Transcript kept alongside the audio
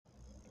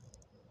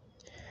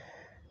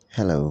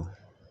Hello.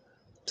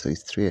 So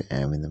it's 3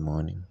 a.m. in the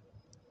morning.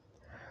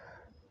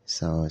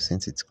 So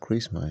since it's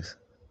Christmas,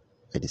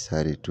 I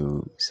decided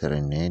to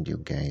serenade you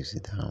guys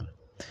with a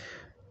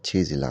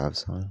cheesy love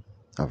song,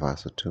 a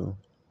verse or two.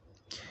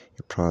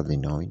 You probably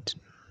know it.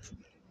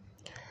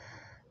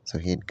 So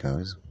here it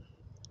goes.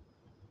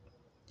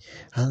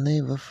 I'll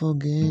never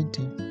forget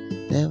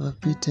you, never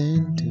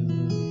pretend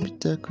to.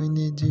 Pita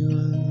kwenye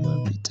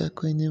jua, pita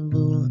kwenye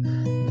mvua.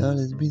 And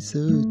always be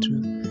so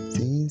true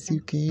since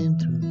you came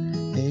through.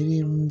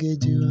 Heri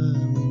mngejua,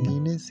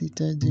 mwingine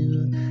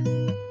sitajua.